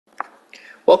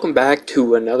Welcome back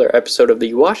to another episode of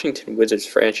the Washington Wizards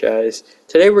franchise.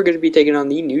 Today we're going to be taking on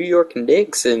the New York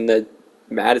Knicks in the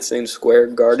Maddison Square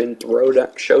Garden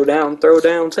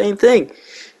throwdown, same thing.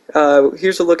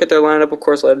 Here's a look at their lineup, of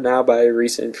course, led now by a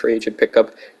recent free agent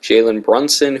pickup, Jalen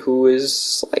Brunson, who is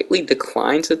slightly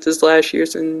declined since his last year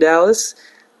in Dallas,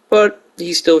 but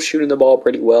he's still shooting the ball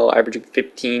pretty well, averaging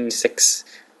 15-6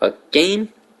 a game.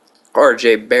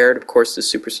 R.J. Barrett, of course, the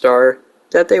superstar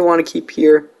that they want to keep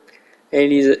here. And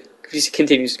he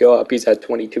continues to go up. He's at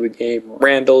 22 a game.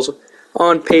 Randall's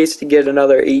on pace to get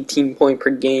another 18-point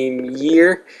per game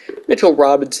year. Mitchell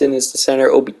Robinson is the center.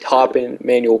 Obi Toppin,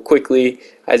 Emmanuel Quickly,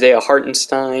 Isaiah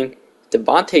Hartenstein.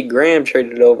 Devontae Graham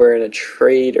traded over in a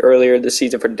trade earlier this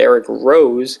season for Derrick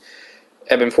Rose,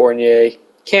 Evan Fournier,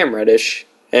 Cam Reddish.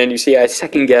 And you see I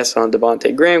second guess on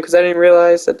Devontae Graham because I didn't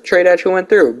realize that the trade actually went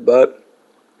through. But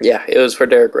yeah, it was for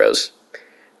Derrick Rose.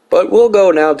 But we'll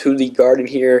go now to the Garden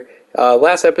here.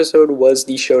 Last episode was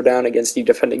the showdown against the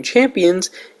defending champions,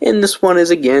 and this one is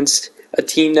against a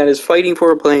team that is fighting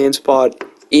for a play-in spot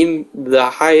in the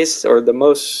highest or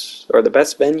the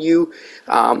best venue.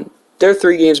 They're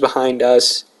 3 games behind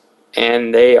us,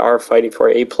 and they are fighting for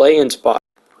a play-in spot.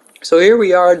 So here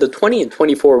we are, the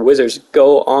 20-24 Wizards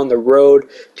go on the road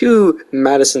to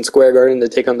Maddison Square Garden to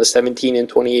take on the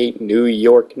 17-28 New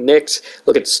York Knicks.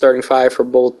 Look at the starting 5 for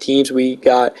both teams. We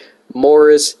got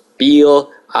Morris,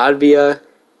 Beal, Advia,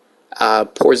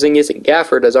 Porzingis, and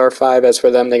Gafford as our 5. As for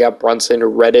them, they got Brunson,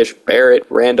 Reddish, Barrett,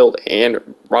 Randall, and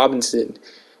Robinson.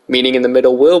 Meaning in the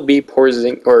middle will be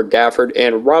Gafford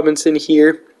and Robinson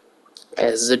here,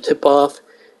 as the tip-off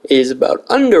is about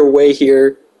underway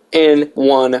here, and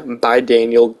won by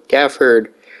Daniel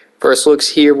Gafford. First looks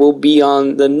here will be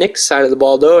on the Knicks side of the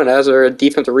ball, though, and as a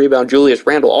defensive rebound, Julius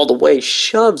Randle all the way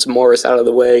shoves Morris out of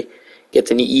the way,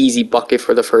 gets an easy bucket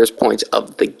for the first points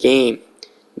of the game.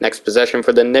 Next possession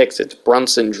for the Knicks, it's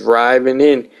Brunson driving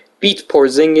in, beats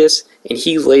Porzingis, and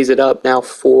he lays it up now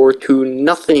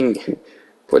 4-0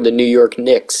 for the New York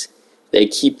Knicks. They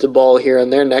keep the ball here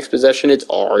on their next possession. It's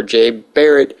R.J.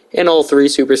 Barrett, and all 3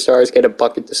 superstars get a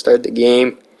bucket to start the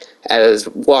game, as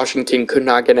Washington could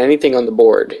not get anything on the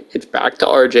board. It's back to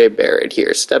R.J. Barrett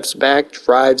here. Steps back,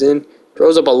 drives in,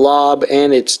 throws up a lob,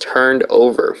 and it's turned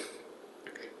over.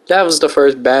 That was the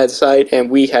first bad sight, and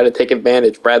we had to take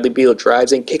advantage. Bradley Beal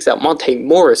drives in, kicks out Monte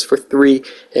Morris for 3,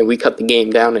 and we cut the game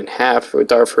down in half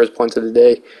with our first points of the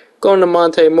day. Going to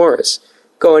Monte Morris.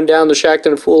 Going down to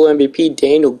Shackton full MVP,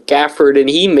 Daniel Gafford, and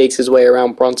he makes his way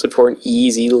around Brunson for an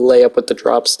easy layup with the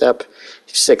drop step.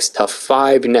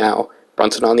 6-5 now.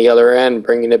 Brunson on the other end,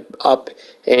 bringing it up,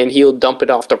 and he'll dump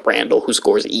it off to Randall, who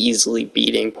scores easily,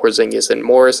 beating Porzingis and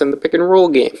Morris in the pick-and-roll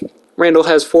game. Randall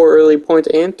has 4 early points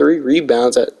and 3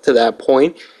 rebounds to that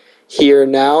point. Here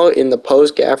now in the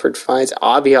post, Gafford finds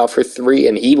Avia for 3,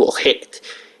 and he will hit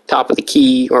top of the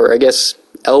key, or I guess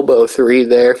elbow 3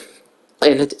 there.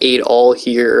 And it's 8-all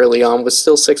here early on with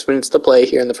still 6 minutes to play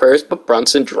here in the first, but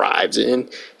Brunson drives in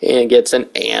and gets an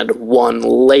and one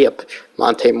layup.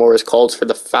 Monte Morris calls for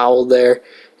the foul there.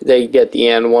 They get the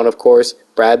and one, of course.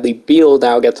 Bradley Beal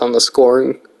now gets on the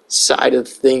scoring side of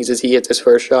things as he hits his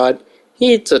first shot.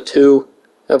 He hits a 2,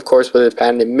 of course, with his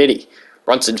patented midi.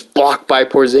 Brunson's blocked by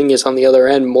Porzingis on the other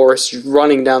end. Morris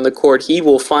running down the court. He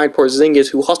will find Porzingis,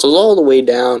 who hustles all the way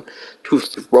down to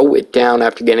throw it down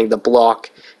after getting the block.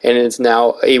 And it's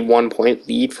now a 1-point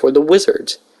lead for the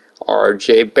Wizards.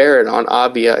 R.J. Barrett on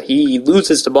Avia. He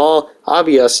loses the ball.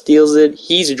 Avia steals it.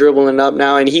 He's dribbling up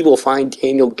now, and he will find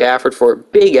Daniel Gafford for a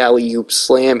big alley-oop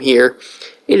slam here.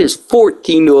 It is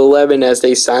 14-11 as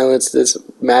they silence this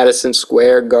Maddison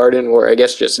Square Garden, or I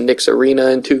guess just Knicks Arena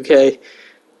in 2K.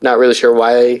 Not really sure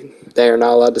why they are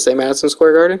not allowed to say Madison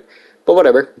Square Garden, but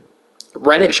whatever.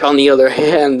 Reddish, on the other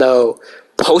hand, though,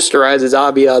 posterizes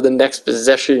Avia the next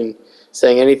possession,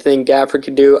 saying anything Gafford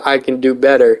can do, I can do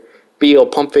better. Beal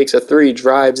pump fakes a 3,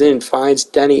 drives in, finds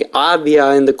Denny Avia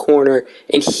in the corner,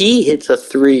 and he hits a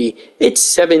 3.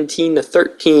 It's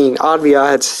 17-13. Avia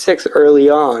had 6 early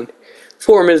on.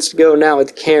 4 minutes to go now.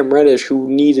 It's Cam Reddish who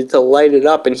needed to light it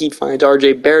up, and he finds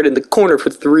R.J. Barrett in the corner for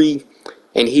 3,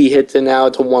 and he hits it now.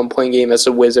 It's a 1-point game as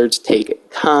the Wizards take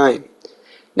time.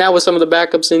 Now with some of the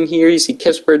backups in here, you see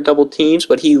Kispert double teams,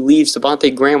 but he leaves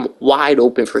Devontae Graham wide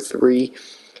open for 3,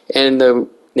 and the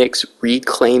Knicks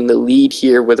reclaim the lead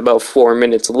here with about 4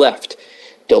 minutes left.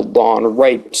 DeLon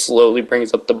Wright slowly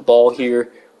brings up the ball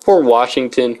here for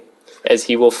Washington as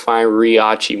he will find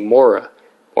Riachi Mora.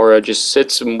 Mora just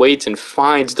sits and waits and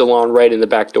finds DeLon Wright in the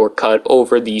backdoor cut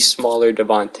over the smaller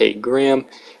Devontae Graham.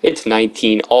 It's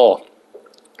 19-all.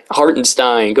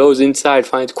 Hartenstein goes inside,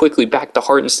 finds quickly back to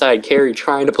Hartenstein. Carey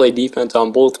trying to play defense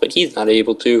on both, but he's not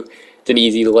able to. It's an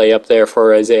easy layup there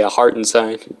for Isaiah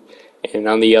Hartenstein. And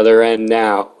on the other end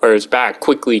now, or it's back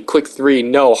quickly, quick three,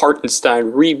 no,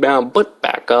 Hartenstein rebound, but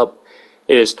back up.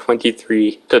 It is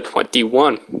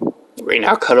 23-21. We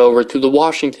now cut over to the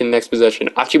Washington next possession.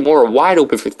 Hachimura wide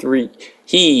open for three.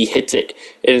 He hits it.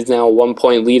 It is now a 1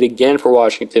 point lead again for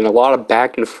Washington. A lot of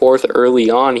back and forth early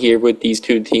on here with these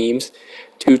two teams.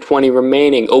 2:20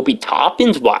 remaining. Obi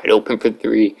Toppin's wide open for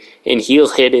three, and he'll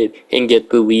hit it and get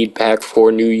the lead back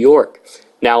for New York.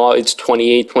 Now it's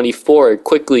 28-24.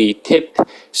 Quickly tipped,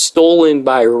 stolen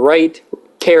by Wright.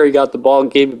 Carey got the ball,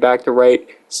 gave it back to Wright.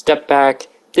 Step back,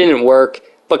 didn't work,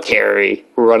 but Carey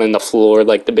running the floor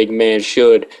like the big man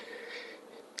should.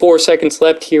 4 seconds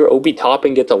left here. Obi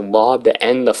Toppin gets a lob to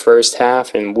end the first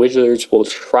half, and Wizards will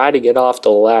try to get off the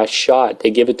last shot.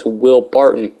 They give it to Will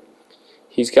Barton.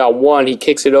 He's got one. He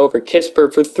kicks it over.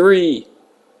 Kispert for three.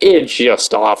 It's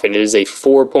just off, and it is a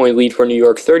 4 point lead for New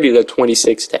York,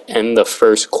 30-26 to end the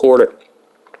first quarter.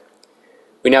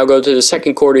 We now go to the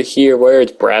second quarter here, where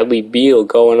it's Bradley Beal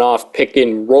going off pick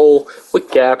and roll with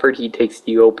Gafford. He takes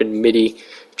the open midi,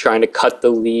 trying to cut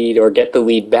the lead, or get the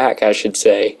lead back, I should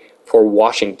say, for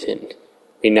Washington.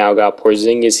 We now got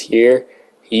Porzingis here.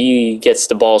 He gets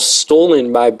the ball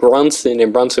stolen by Brunson,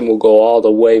 and Brunson will go all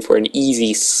the way for an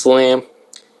easy slam.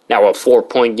 Now a 4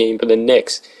 point game for the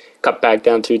Knicks. Cut back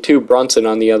down to two. Brunson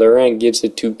on the other end gives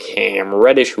it to Cam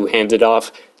Reddish, who hands it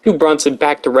off to Brunson.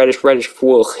 Back to Reddish. Reddish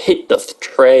will hit the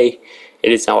tray.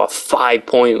 It is now a 5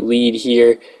 point lead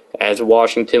here as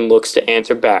Washington looks to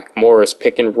answer back. Morris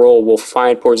pick and roll will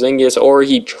find Porzingis, or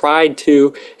he tried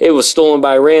to. It was stolen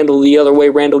by Randall the other way.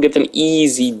 Randall gets an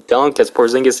easy dunk as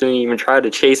Porzingis didn't even try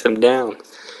to chase him down.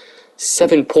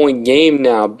 7 point game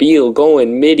now. Beal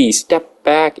going midi. Step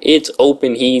back. It's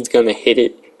open. He's going to hit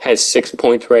it. Has 6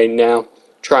 points right now,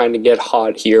 trying to get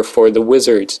hot here for the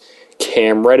Wizards.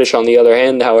 Cam Reddish, on the other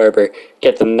hand, however,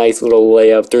 gets a nice little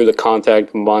layup through the contact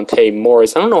of Monte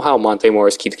Morris. I don't know how Monte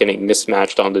Morris keeps getting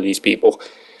mismatched onto these people.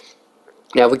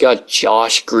 Now we got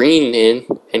Josh Green in,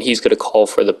 and he's going to call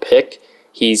for the pick.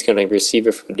 He's going to receive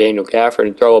it from Daniel Gafford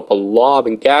and throw up a lob,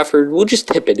 and Gafford will just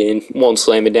tip it in. Won't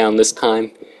slam it down this time.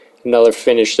 Another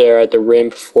finish there at the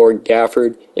rim for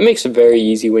Gafford. It makes it very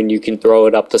easy when you can throw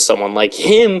it up to someone like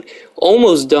him.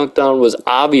 Almost dunked on was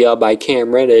Avia by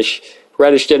Cam Reddish.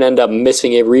 Reddish did end up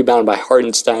missing a rebound by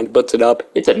Hartenstein. Puts it up.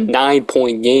 It's a 9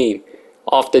 point game.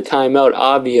 Off the timeout,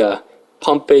 Avia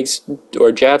pump fakes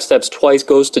or jab steps twice,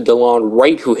 goes to DeLon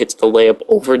Wright, who hits the layup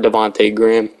over Devontae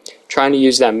Graham. Trying to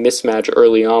use that mismatch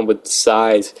early on with the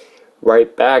size.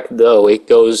 Right back, though, it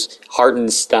goes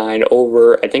Hartenstein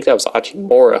over, I think that was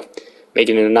Hachimura,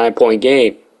 making it a 9 point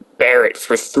game. Barrett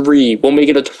for three will make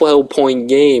it a 12 point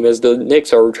game as the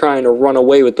Knicks are trying to run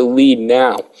away with the lead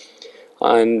now.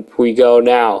 And we go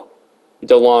now.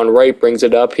 DeLon Wright brings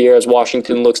it up here as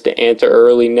Washington looks to answer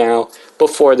early now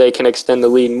before they can extend the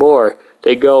lead more.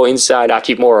 They go inside.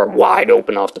 Hachimura wide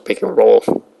open off the pick and roll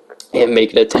and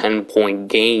make it a 10 point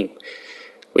game.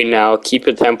 We now keep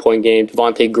a 10 point game.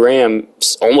 Devontae Graham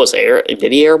almost did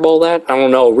he airball that? I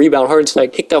don't know. Rebound Hartenstein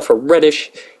kicked out for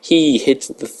Reddish. He hits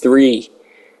the three.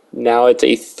 Now it's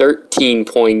a 13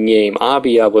 point game.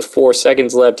 Abia with 4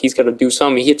 seconds left. He's got to do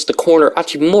something. He hits the corner.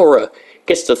 Hachimura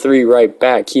gets the three right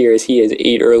back here as he has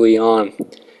 8 early on.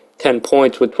 10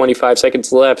 points with 25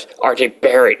 seconds left. RJ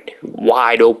Barrett,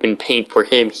 wide open paint for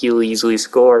him. He'll easily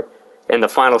score. And the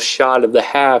final shot of the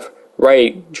half.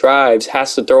 Right, drives,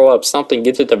 has to throw up something,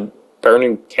 gets it to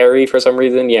Vernon Carey for some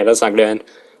reason. Yeah, that's not going to end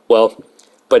well.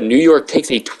 But New York takes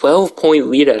a 12 point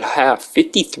lead at half,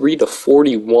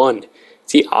 53-41.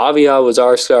 See, Avia was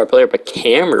our star player, but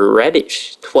Cam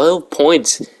Reddish, 12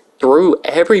 points, threw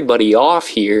everybody off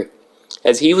here,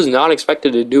 as he was not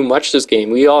expected to do much this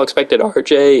game. We all expected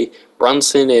RJ,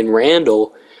 Brunson, and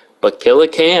Randall, but Killer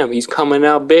Cam, he's coming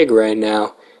out big right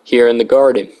now here in the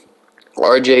Garden.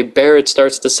 RJ Barrett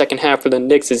starts the second half for the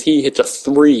Knicks as he hits a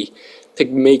three to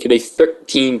make it a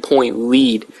 13 point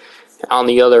lead. On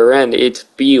the other end, it's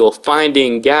Beal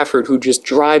finding Gafford, who just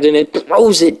drives in and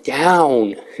throws it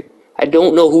down. I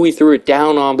don't know who he threw it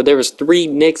down on, but there was 3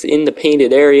 Knicks in the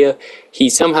painted area. He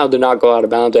somehow did not go out of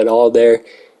bounds at all there.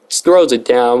 Just throws it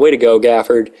down. Way to go,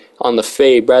 Gafford. On the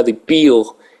fade, Bradley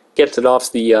Beal gets it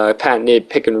off the patented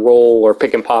pick and roll or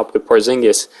pick and pop with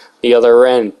Porzingis. The other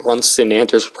end, Brunson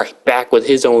enters right back with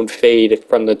his own fade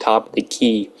from the top of the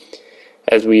key.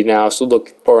 As we now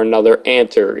look for another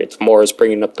answer, it's Morris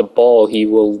bringing up the ball. He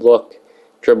will look,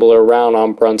 dribble around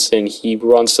on Brunson. He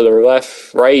runs to the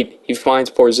left, right. He finds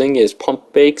Porzingis,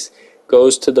 pump fakes,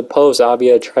 goes to the post.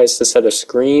 Avia tries to set a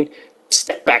screen.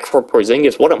 Step back for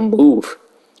Porzingis. What a move.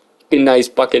 Nice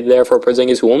bucket there for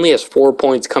Porzingis, who only has 4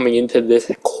 points coming into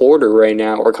this quarter right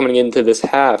now, or coming into this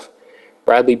half.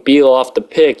 Bradley Beal off the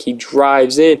pick. He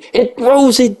drives in and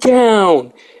throws it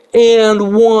down.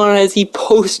 And one as he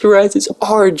posterizes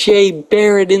R.J.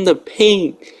 Barrett in the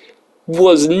paint.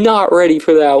 Was not ready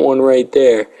for that one right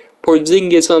there.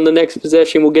 Porzingis on the next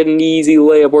possession will get an easy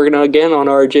layup, working again on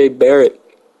R.J. Barrett.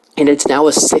 And it's now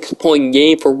a 6-point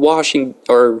game for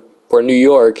for New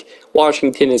York.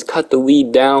 Washington has cut the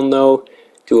lead down, though,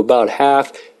 to about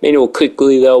half. Manuel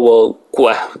quickly, though, will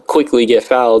quickly get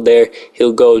fouled there.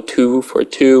 He'll go 2 for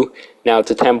 2. Now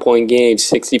it's a 10-point game,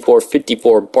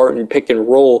 64-54. Barton pick and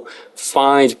roll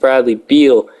finds Bradley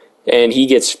Beal, and he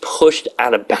gets pushed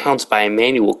out of bounds by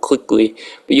Emmanuel quickly.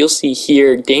 But you'll see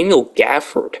here, Daniel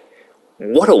Gafford,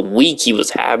 what a week he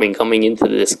was having coming into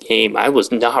this game. I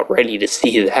was not ready to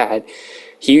see that.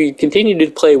 He continued to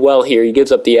play well here. He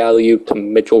gives up the alley-oop to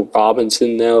Mitchell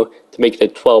Robinson, though, to make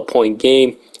it a 12-point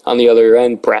game. On the other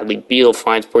end, Bradley Beal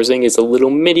finds Porzingis a little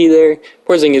midi there.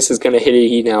 Porzingis is going to hit it.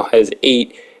 He now has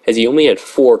 8, as he only had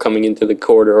 4 coming into the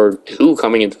quarter, or 2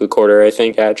 coming into the quarter, I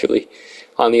think, actually.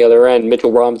 On the other end,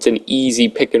 Mitchell Robinson, easy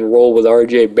pick and roll with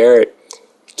R.J. Barrett,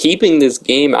 keeping this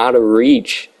game out of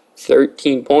reach.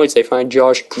 13 points. They find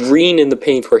Josh Green in the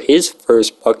paint for his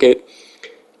first bucket.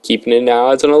 Keeping it now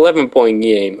as an 11-point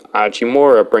game.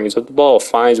 Hachimura brings up the ball,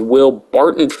 finds Will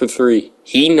Barton for 3.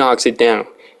 He knocks it down.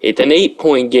 It's an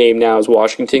 8-point game now as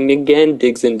Washington again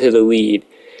digs into the lead.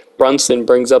 Brunson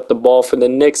brings up the ball for the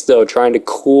Knicks, though, trying to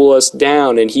cool us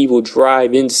down, and he will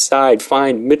drive inside,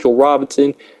 find Mitchell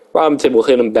Robinson. Robinson will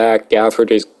hit him back. Gafford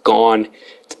is gone.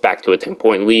 It's back to a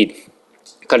 10-point lead.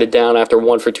 Cut it down after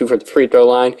 1 for 2 for the free throw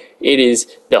line. It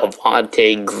is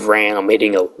Devontae Graham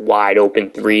hitting a wide open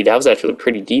 3. That was actually a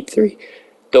pretty deep 3.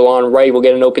 DeLon Wright will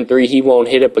get an open 3. He won't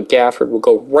hit it, but Gafford will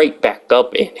go right back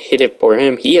up and hit it for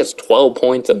him. He has 12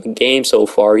 points in the game so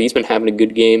far. He's been having a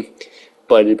good game.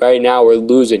 But right now we're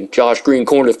losing. Josh Green,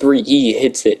 corner 3. He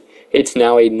hits it. It's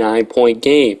now a 9-point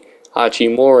game.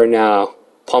 Hachimura now.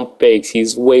 Pump fakes.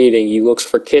 He's waiting. He looks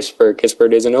for Kispert.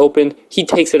 Kispert isn't open. He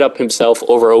takes it up himself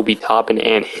over Obi Toppin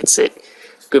and hits it.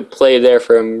 Good play there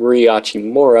from Rui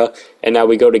Hachimura. And now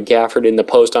we go to Gafford in the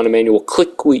post on Emmanuel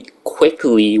quickly.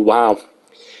 Wow.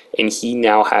 And he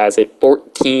now has it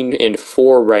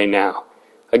 14-4 right now.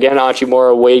 Again,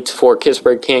 Hachimura waits for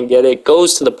Kispert, can't get it.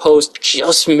 Goes to the post,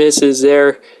 just misses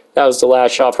there. That was the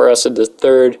last shot for us in the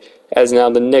third. As now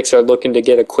the Knicks are looking to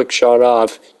get a quick shot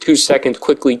off. 2 seconds,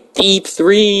 quickly, deep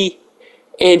 3.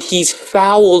 And he's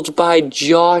fouled by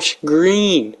Josh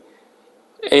Green.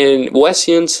 And Wes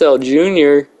Unseld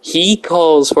Jr., he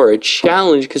calls for a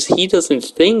challenge because he doesn't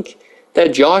think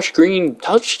that Josh Green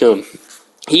touched him.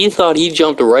 He thought he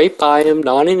jumped right by him,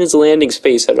 not in his landing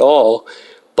space at all.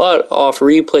 But off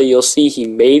replay, you'll see he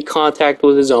made contact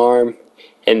with his arm.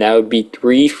 And that would be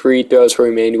 3 free throws for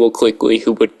Emmanuel quickly,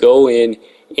 who would go in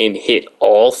and hit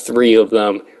all 3 of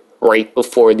them right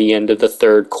before the end of the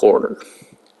third quarter.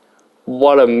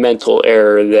 What a mental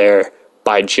error there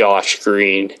by Josh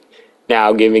Green.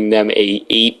 Now giving them a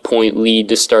 8-point lead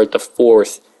to start the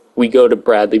fourth. We go to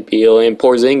Bradley Beal and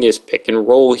Porzingis pick and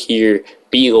roll here.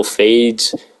 Beal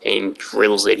fades and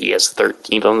drills it. He has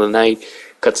 13 on the night.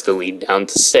 Cuts the lead down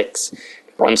to 6.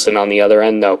 Brunson on the other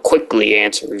end, though, quickly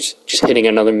answers, just hitting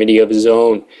another midi of his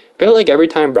own. I feel like every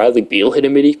time Bradley Beal hit a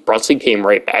midi, Brunson came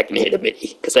right back and hit a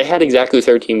midi, because they had exactly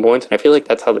 13 points, and I feel like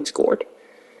that's how they scored.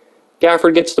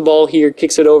 Gafford gets the ball here,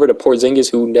 kicks it over to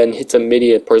Porzingis, who then hits a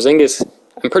midi at Porzingis.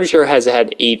 I'm pretty sure has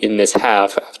had 8 in this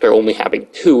half, after only having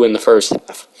 2 in the first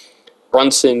half.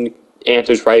 Brunson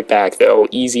answers right back, though.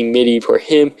 Easy midi for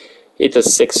him. It's a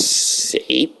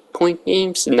 8-point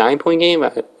game? 9-point game?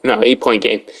 No, 8-point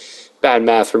game. Bad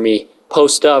math for me.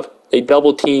 Post up. They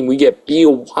double team. We get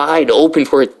Beal wide open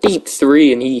for a deep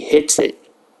 3, and he hits it.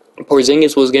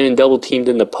 Porzingis was getting double teamed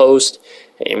in the post,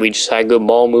 and we just had good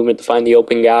ball movement to find the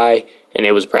open guy, and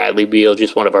it was Bradley Beal,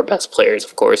 just one of our best players,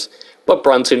 of course. But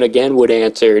Brunson again would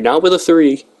answer, not with a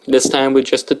 3, this time with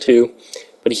just a 2,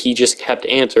 but he just kept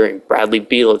answering. Bradley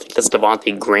Beal, I think that's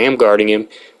Devontae Graham guarding him.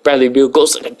 Bradley Beal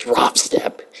goes like a drop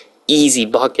step. Easy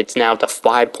buckets. Now it's a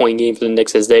 5-point game for the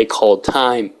Knicks as they call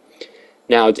time.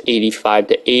 Now it's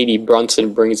 85-80.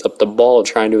 Brunson brings up the ball,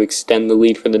 trying to extend the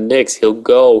lead for the Knicks. He'll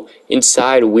go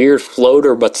inside, weird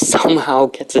floater, but somehow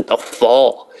gets it to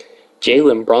fall.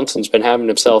 Jalen Brunson's been having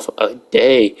himself a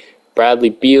day. Bradley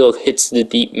Beal hits the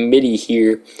deep midi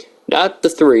here. Not the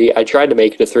 3. I tried to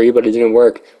make it a 3, but it didn't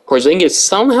work. Porzingis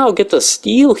somehow gets a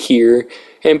steal here,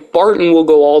 and Barton will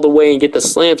go all the way and get the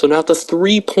slam. So now it's a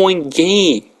 3-point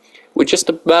game with just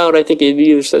about, I think it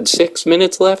either said 6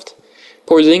 minutes left.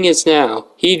 Porzingis now.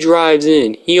 He drives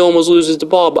in. He almost loses the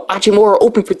ball, but Hachimura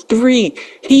open for three.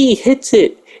 He hits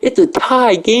it. It's a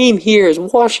tie game here as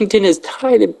Washington has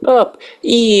tied it up.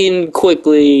 And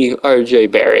quickly, R.J.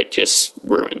 Barrett just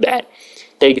ruined that.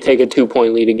 They take a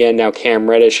 2-point lead again. Now Cam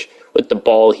Reddish with the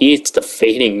ball. He hits the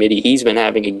fading midi. He's been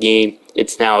having a game.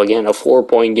 It's now, again, a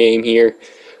 4-point game here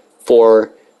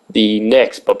for the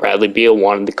Knicks, but Bradley Beal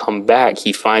wanted to come back.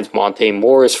 He finds Monte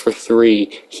Morris for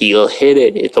three. He'll hit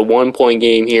it. It's a 1-point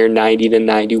game here,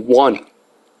 90-91.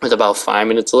 With about 5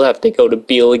 minutes left, they go to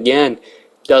Beal again.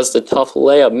 Does the tough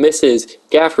layup, misses.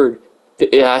 Gafford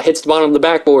hits the bottom of the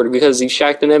backboard because he's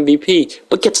Shaqtin' MVP,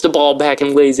 but gets the ball back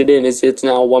and lays it in. It's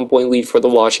now a 1-point lead for the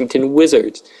Washington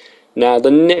Wizards. Now the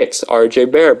Knicks, R.J.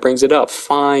 Barrett brings it up,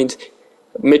 finds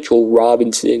Mitchell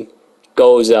Robinson,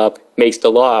 goes up, makes the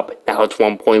lob. Now it's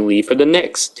 1-point lead for the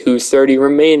Knicks. 2:30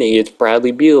 remaining. It's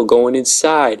Bradley Beal going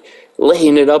inside,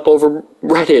 laying it up over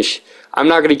Reddish. I'm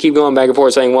not going to keep going back and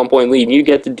forth saying 1-point lead. You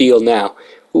get the deal now.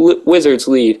 Wizards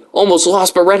lead. Almost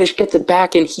lost, but Reddish gets it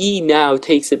back, and he now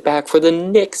takes it back for the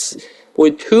Knicks.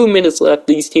 With 2 minutes left,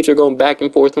 these teams are going back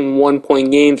and forth in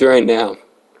 1-point games right now.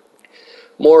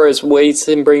 Morris waits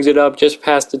and brings it up just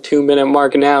past the 2-minute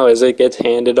mark now as it gets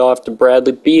handed off to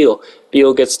Bradley Beal.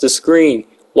 Beal gets the screen.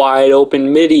 Wide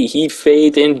open midi. He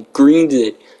fades and greens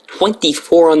it.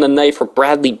 24 on the night for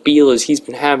Bradley Beal as he's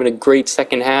been having a great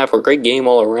second half, or great game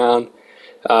all around.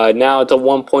 Now it's a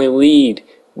 1-point lead.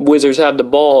 Wizards have the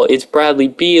ball. It's Bradley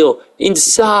Beal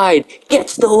inside.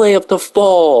 Gets the layup to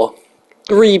fall.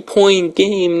 3-point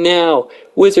game now.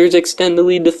 Wizards extend the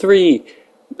lead to 3.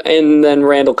 And then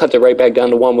Randall cuts it right back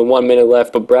down to 1 with 1 minute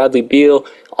left. But Bradley Beal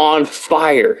on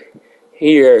fire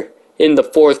here in the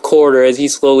fourth quarter as he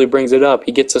slowly brings it up.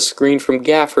 He gets a screen from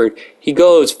Gafford. He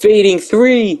goes fading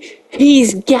 3.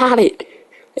 He's got it.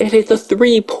 And it's a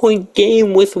 3-point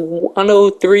game with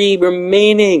 1:03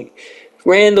 remaining.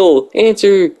 Randall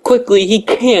answer quickly. He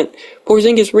can't.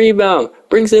 Porzingis rebound.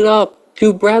 Brings it up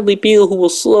to Bradley Beal, who will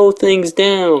slow things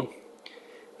down.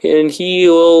 And he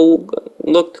will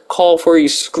look to call for a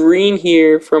screen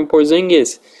here from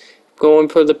Porzingis. Going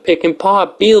for the pick and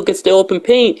pop. Beal gets the open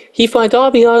paint. He finds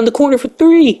Abia in the corner for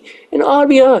 3. And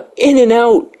Abia in and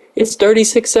out. It's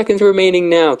 36 seconds remaining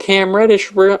now. Cam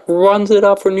Reddish runs it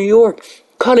up for New York.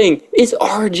 Cutting is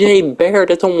R.J.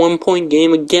 Barrett. It's a 1-point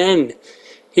game again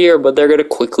here, but they're going to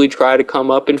quickly try to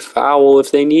come up and foul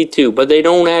if they need to. But they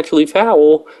don't actually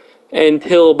foul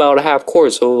until about a half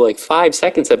court, so like 5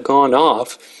 seconds have gone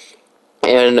off.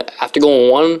 And after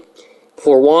going 1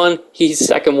 for 1, his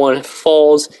second one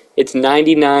falls. It's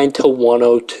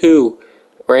 99-102.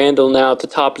 Randall now at the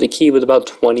top of the key with about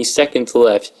 20 seconds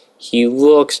left. He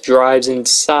looks, drives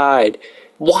inside.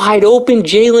 Wide open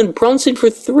Jalen Brunson for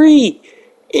 3.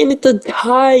 And it's a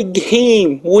tie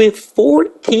game with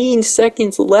 14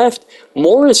 seconds left.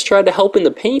 Morris tried to help in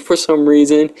the paint for some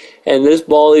reason, and this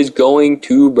ball is going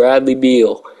to Bradley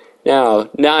Beal. Now,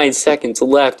 9 seconds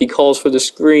left. He calls for the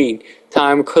screen.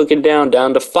 Time cooking down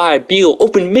to 5. Beal,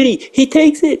 open midi. He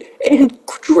takes it and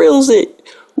drills it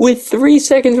with 3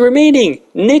 seconds remaining.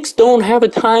 Knicks don't have a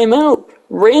timeout.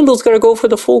 Randall's got to go for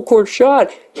the full court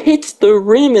shot. Hits the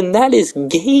rim, and that is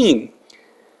game.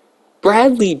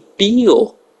 Bradley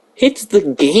Beal hits the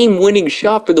game-winning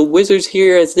shot for the Wizards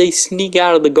here as they sneak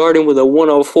out of the Garden with a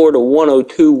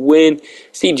 104-102 win.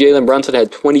 See, Jalen Brunson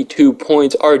had 22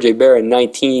 points, R.J. Barrett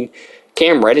 19,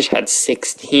 Cam Reddish had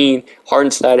 16,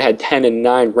 Hartenstein had 10 and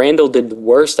 9. Randall did the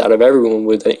worst out of everyone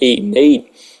with an 8 and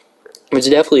 8. It was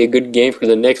definitely a good game for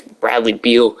the Knicks. Bradley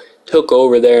Beal took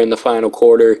over there in the final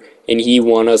quarter, and he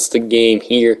won us the game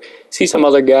here. See, some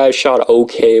other guys shot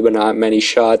okay, but not many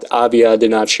shots. Avia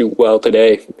did not shoot well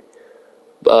today.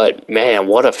 But, man,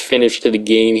 what a finish to the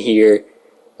game here.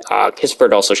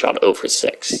 Kispert also shot 0 for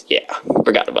 6. Yeah,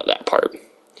 forgot about that part.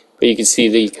 But you can see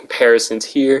the comparisons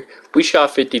here. We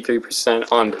shot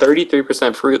 53% on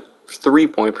 33%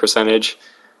 three-point percentage,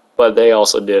 but they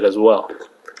also did as well.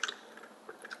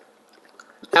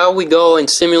 Now we go and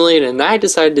simulate, and I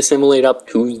decided to simulate up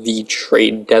to the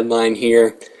trade deadline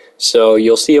here. So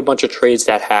you'll see a bunch of trades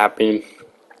that happen.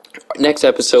 Next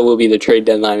episode will be the trade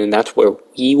deadline, and that's where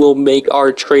we will make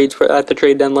our trades at the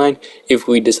trade deadline if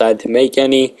we decide to make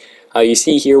any. You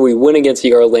see here we win against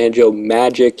the Orlando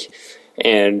Magic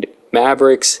and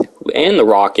Mavericks and the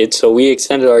Rockets, so we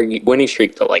extended our winning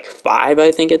streak to like 5,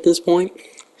 I think, at this point.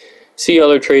 See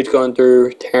other trades going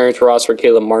through. Terrence Ross for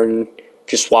Caleb Martin,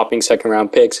 just swapping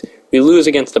second-round picks. We lose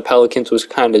against the Pelicans, which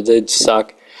kind of did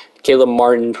suck. Caleb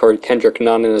Martin for Kendrick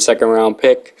Nunn in a second-round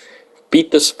pick.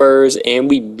 Beat the Spurs, and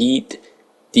we beat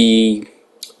the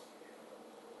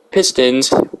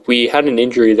Pistons. we had an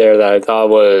injury there that I thought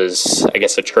was, I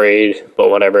guess, a trade, but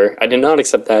whatever. I did not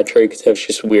accept that trade because that was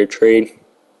just a weird trade.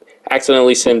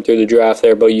 Accidentally simmed through the draft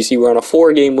there, but you see we're on a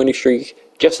 4-game winning streak,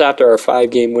 just after our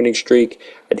 5-game winning streak.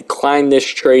 I declined this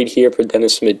trade here for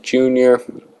Dennis Smith Jr.,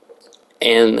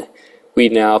 and we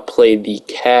now play the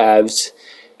Cavs,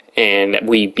 and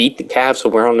we beat the Cavs, so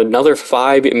we're on another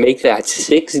 5 and make that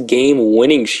 6-game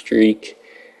winning streak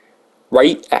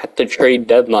right at the trade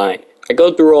deadline. I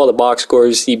go through all the box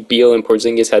scores, see Beal and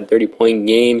Porzingis had 30-point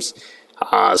games.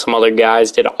 Some other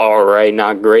guys did all right,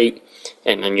 not great.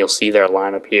 And then you'll see their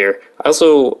lineup here. I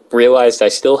also realized I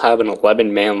still have an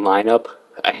 11-man lineup.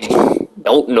 I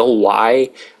don't know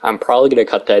why. I'm probably going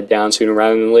to cut that down sooner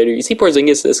rather than later. You see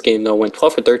Porzingis this game, though, went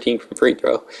 12 for 13 from free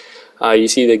throw. You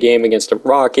see the game against the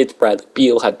Rockets. Bradley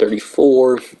Beal had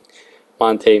 34.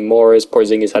 Monte Morris,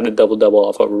 Porzingis had a double-double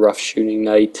off a rough shooting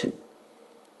night.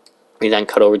 We then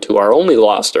cut over to our only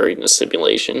loss during the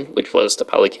simulation, which was the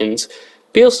Pelicans.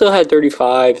 Beal still had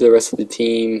 35. The rest of the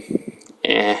team,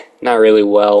 not really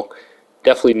well.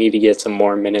 Definitely need to get some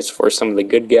more minutes for some of the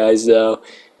good guys, though,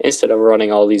 instead of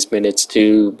running all these minutes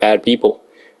to bad people.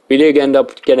 We did end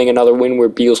up getting another win where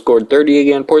Beal scored 30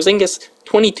 again. Porzingis,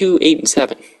 22, 8, and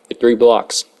 7 with 3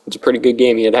 blocks. It's a pretty good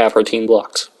game. He had half our team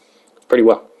blocks. Pretty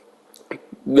well.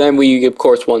 Then we, of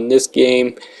course, won this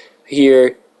game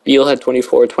here. Beal had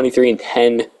 24, 23, and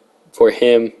 10 for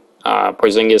him.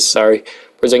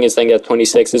 Porzingis then got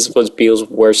 26. This was Beal's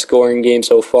worst scoring game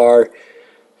so far.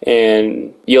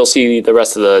 And you'll see the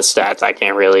rest of the stats. I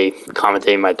can't really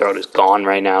commentate. My throat is gone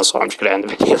right now, so I'm just going to end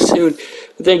the video soon.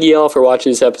 But thank you all for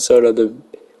watching this episode of the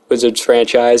Wizards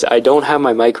franchise. I don't have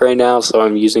my mic right now, so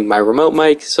I'm using my remote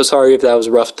mic. So sorry if that was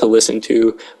rough to listen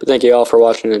to. But thank you all for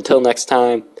watching. Until next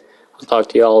time, I'll talk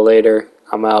to you all later.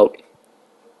 I'm out.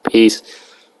 Peace.